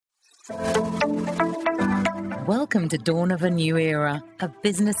Welcome to Dawn of a New Era, a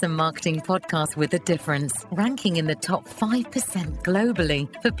business and marketing podcast with a difference, ranking in the top 5% globally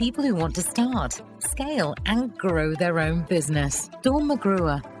for people who want to start, scale, and grow their own business. Dawn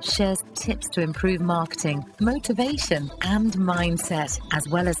McGruer shares tips to improve marketing, motivation, and mindset, as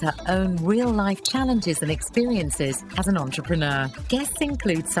well as her own real-life challenges and experiences as an entrepreneur. Guests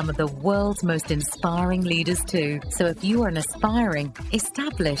include some of the world's most inspiring leaders too. So if you are an aspiring,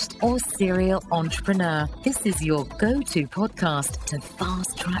 established, or serial entrepreneur, this is your go-to podcast to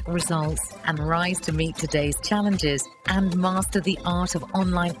fast-track results and rise to meet today's challenges and master the art of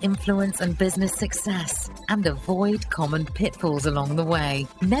online influence and business success and avoid common pitfalls along the way.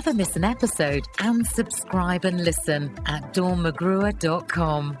 Never miss an episode and subscribe and listen at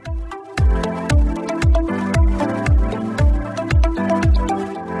dawnmcgruer.com.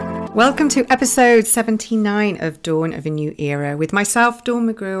 Welcome to episode 79 of Dawn of a New Era with myself,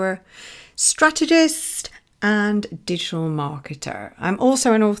 Dawn McGruer, strategist and digital marketer. I'm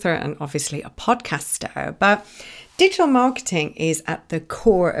also an author and obviously a podcaster, but digital marketing is at the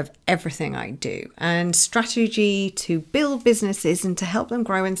core of everything I do, and strategy to build businesses and to help them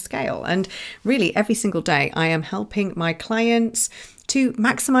grow and scale. And really every single day I am helping my clients to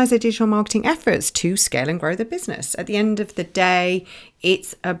maximize their digital marketing efforts to scale and grow their business. At the end of the day,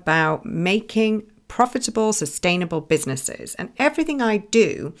 it's about making profitable, sustainable businesses. And everything I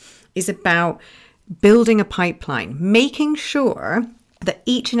do is about building a pipeline, making sure that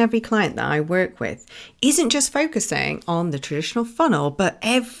each and every client that I work with isn't just focusing on the traditional funnel, but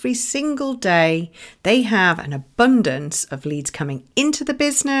every single day they have an abundance of leads coming into the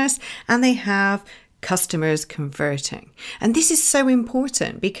business and they have customers converting. And this is so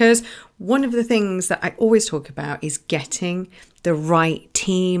important because one of the things that I always talk about is getting the right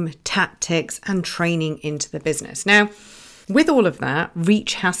team, tactics, and training into the business. Now, with all of that,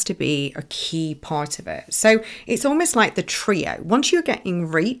 reach has to be a key part of it. So it's almost like the trio. Once you're getting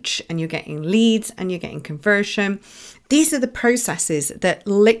reach and you're getting leads and you're getting conversion, these are the processes that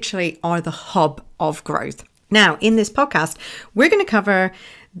literally are the hub of growth. Now, in this podcast, we're going to cover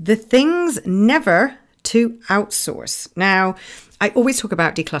the things never to outsource. Now, I always talk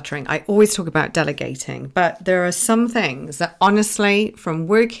about decluttering. I always talk about delegating, but there are some things that honestly, from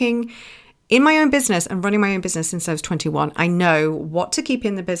working in my own business and running my own business since I was 21, I know what to keep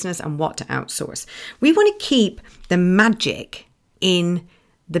in the business and what to outsource. We want to keep the magic in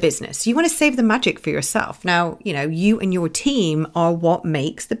the business. You want to save the magic for yourself. Now, you and your team are what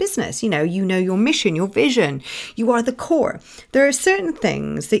makes the business. You know your mission, your vision. You are the core. There are certain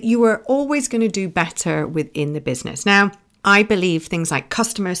things that you are always going to do better within the business. Now, I believe things like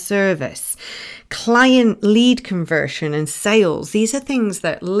customer service, client lead conversion and sales, these are things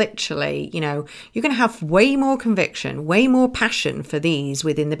that literally, you're going to have way more conviction, way more passion for these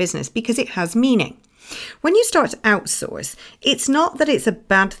within the business because it has meaning. When you start to outsource, it's not that it's a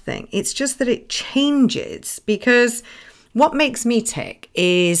bad thing. It's just that it changes, because what makes me tick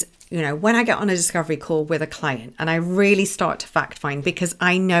is when I get on a discovery call with a client and I really start to fact find, because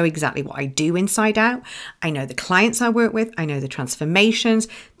I know exactly what I do inside out. I know the clients I work with. I know the transformations.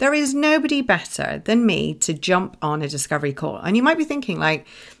 There is nobody better than me to jump on a discovery call. And you might be thinking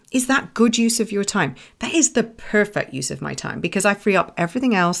is that good use of your time? That is the perfect use of my time, because I free up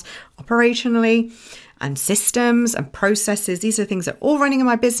everything else operationally and systems and processes. These are things that are all running in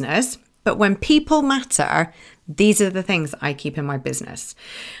my business. But when people matter, these are the things that I keep in my business.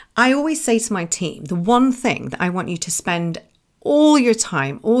 I always say to my team, the one thing that I want you to spend all your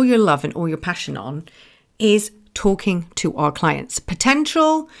time, all your love and all your passion on is talking to our clients,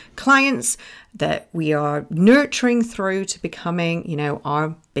 potential clients that we are nurturing through to becoming,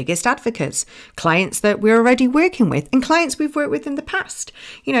 our biggest advocates, clients that we're already working with and clients we've worked with in the past.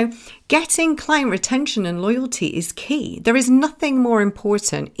 Getting client retention and loyalty is key. There is nothing more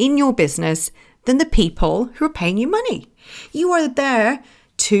important in your business than the people who are paying you money. You are there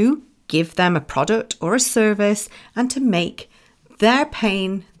to give them a product or a service and to make their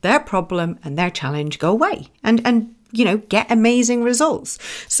pain, their problem, and their challenge go away and get amazing results.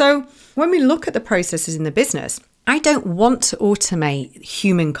 So when we look at the processes in the business, I don't want to automate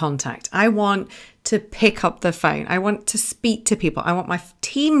human contact. I want to pick up the phone. I want to speak to people. I want my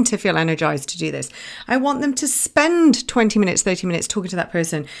team to feel energized to do this. I want them to spend 20 minutes, 30 minutes talking to that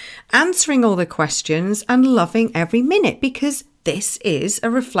person, answering all the questions and loving every minute, because this is a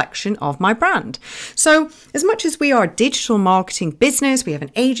reflection of my brand. So as much as we are a digital marketing business, we have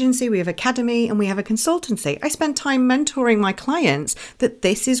an agency, we have academy, and we have a consultancy, I spend time mentoring my clients that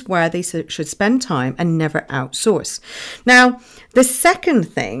this is where they should spend time and never outsource. Now, the second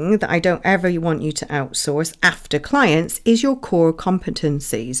thing that I don't ever want you to outsource after clients is your core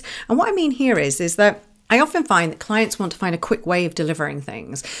competencies. And what I mean here is that I often find that clients want to find a quick way of delivering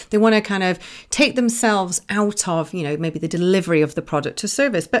things. They want to kind of take themselves out of, maybe the delivery of the product or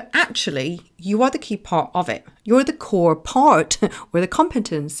service. But actually, you are the key part of it. You're the core part or the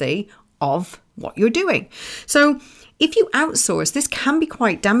competency of what you're doing. So if you outsource, this can be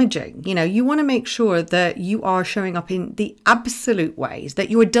quite damaging. You want to make sure that you are showing up in the absolute ways,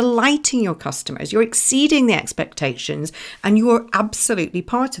 that you are delighting your customers, you're exceeding the expectations, and you are absolutely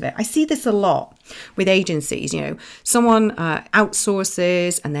part of it. I see this a lot with agencies. Someone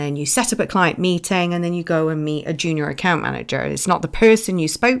outsources and then you set up a client meeting and then you go and meet a junior account manager. It's not the person you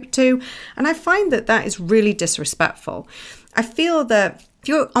spoke to. And I find that is really disrespectful. I feel that if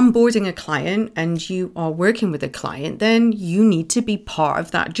you're onboarding a client and you are working with a client, then you need to be part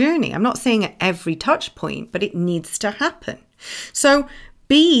of that journey. I'm not saying at every touch point, but it needs to happen. So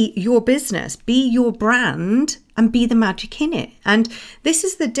be your business, be your brand, and be the magic in it. And this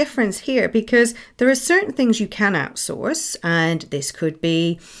is the difference here, because there are certain things you can outsource, and this could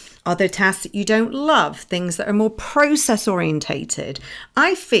be other tasks that you don't love, things that are more process orientated.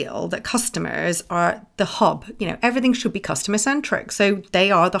 I feel that customers are the hub. Everything should be customer centric. So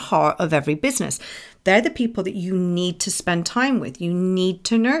they are the heart of every business. They're the people that you need to spend time with, you need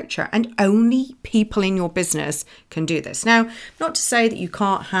to nurture, and only people in your business can do this. Now, not to say that you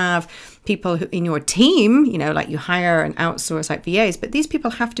can't have people who in your team, like you hire and outsource like VAs, but these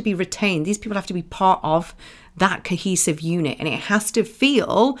people have to be retained. These people have to be part of that cohesive unit, and it has to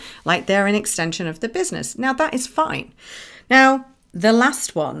feel like they're an extension of the business. Now, that is fine. Now, the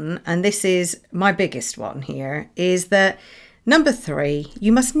last one, and this is my biggest one here, is that number 3,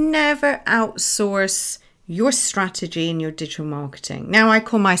 you must never outsource your strategy and your digital marketing. Now, I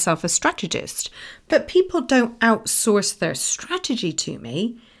call myself a strategist, but people don't outsource their strategy to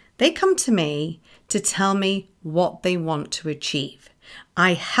me. They come to me to tell me what they want to achieve.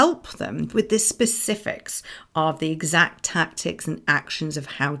 I help them with the specifics of the exact tactics and actions of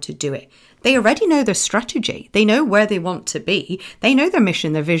how to do it. They already know their strategy. They know where they want to be. They know their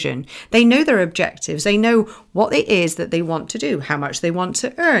mission, their vision. They know their objectives. They know what it is that they want to do, how much they want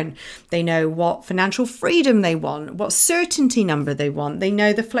to earn. They know what financial freedom they want, what certainty number they want. They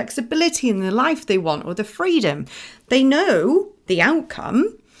know the flexibility in the life they want or the freedom. They know the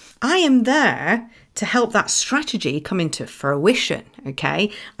outcome. I am there to help that strategy come into fruition,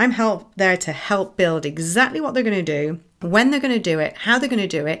 okay? I'm there to help build exactly what they're going to do, when they're going to do it, how they're going to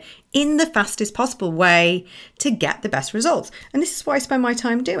do it, in the fastest possible way to get the best results. And this is what I spend my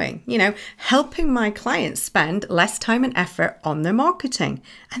time doing, helping my clients spend less time and effort on their marketing.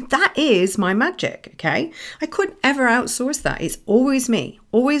 And that is my magic, okay? I couldn't ever outsource that. It's always me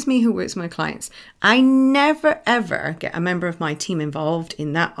who works with my clients. I never, ever get a member of my team involved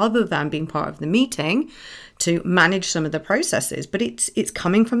in that other than being part of the meeting to manage some of the processes. But it's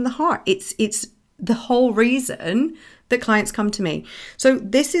coming from the heart. It's the whole reason that clients come to me. So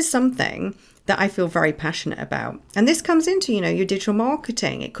this is something that I feel very passionate about. And this comes into, your digital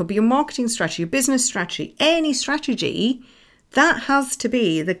marketing. It could be your marketing strategy, your business strategy, any strategy. That has to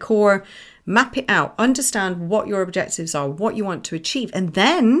be the core. Map it out, understand what your objectives are, what you want to achieve, and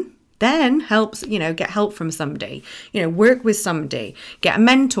then helps, get help from somebody, work with somebody, get a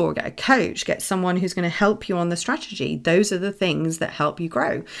mentor, get a coach, get someone who's going to help you on the strategy. Those are the things that help you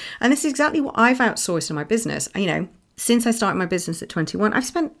grow. And this is exactly what I've outsourced in my business. Since I started my business at 21, I've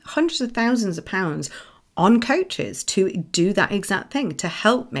spent hundreds of thousands of pounds on coaches to do that exact thing, to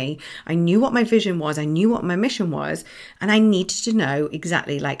help me. I knew what my vision was, I knew what my mission was, and I needed to know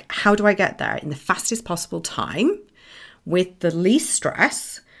exactly how do I get there in the fastest possible time with the least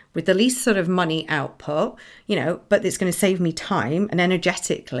stress, with the least sort of money output, but it's going to save me time, and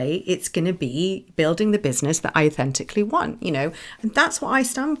energetically it's going to be building the business that I authentically want, and that's what I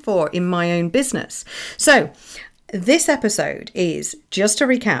stand for in my own business. So this episode is, just to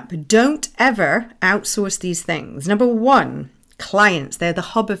recap, don't ever outsource these things. Number 1, clients. They're the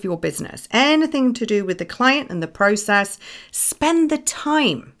hub of your business. Anything to do with the client and the process, spend the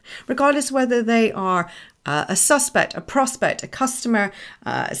time, regardless whether they are a suspect, a prospect, a customer,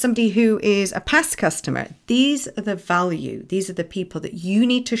 somebody who is a past customer. These are the value. These are the people that you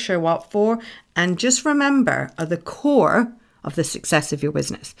need to show up for. And just remember, are the core of the success of your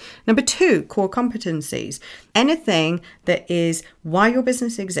business. Number 2, core competencies. Anything that is why your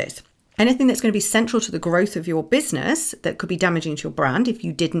business exists. anything that's going to be central to the growth of your business that could be damaging to your brand if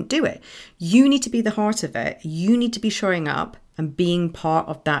you didn't do it. You need to be the heart of it. You need to be showing up and being part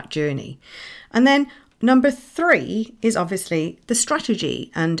of that journey. And then number 3 is obviously the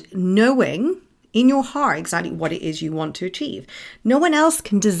strategy and knowing in your heart exactly what it is you want to achieve. No one else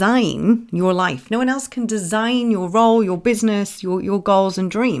can design your life. No one else can design your role, your business, your goals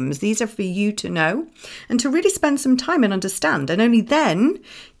and dreams. These are for you to know and to really spend some time and understand. And only then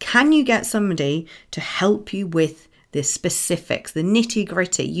can you get somebody to help you with the specifics, the nitty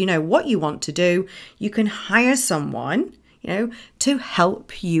gritty. You know what you want to do. You can hire someone to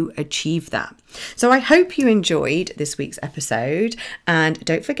help you achieve that. So I hope you enjoyed this week's episode. And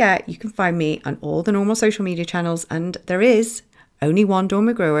don't forget, you can find me on all the normal social media channels. And there is only one Dawn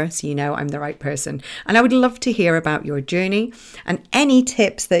McGruer, so you know I'm the right person. And I would love to hear about your journey and any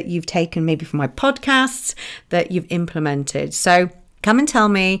tips that you've taken maybe from my podcasts that you've implemented. So come and tell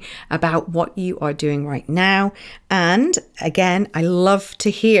me about what you are doing right now. And again, I love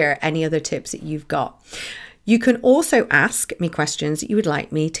to hear any other tips that you've got. You can also ask me questions that you would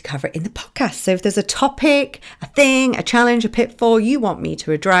like me to cover in the podcast. So if there's a topic, a thing, a challenge, a pitfall you want me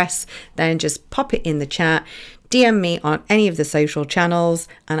to address, then just pop it in the chat, DM me on any of the social channels,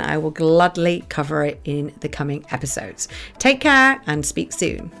 and I will gladly cover it in the coming episodes. Take care and speak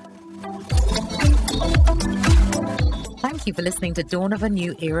soon. Thank you for listening to Dawn of a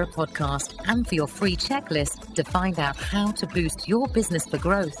New Era podcast and for your free checklist to find out how to boost your business for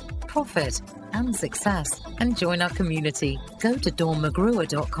growth, profit, and success. And join our community. Go to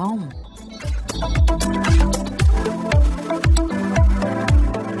dawnmcgruer.com.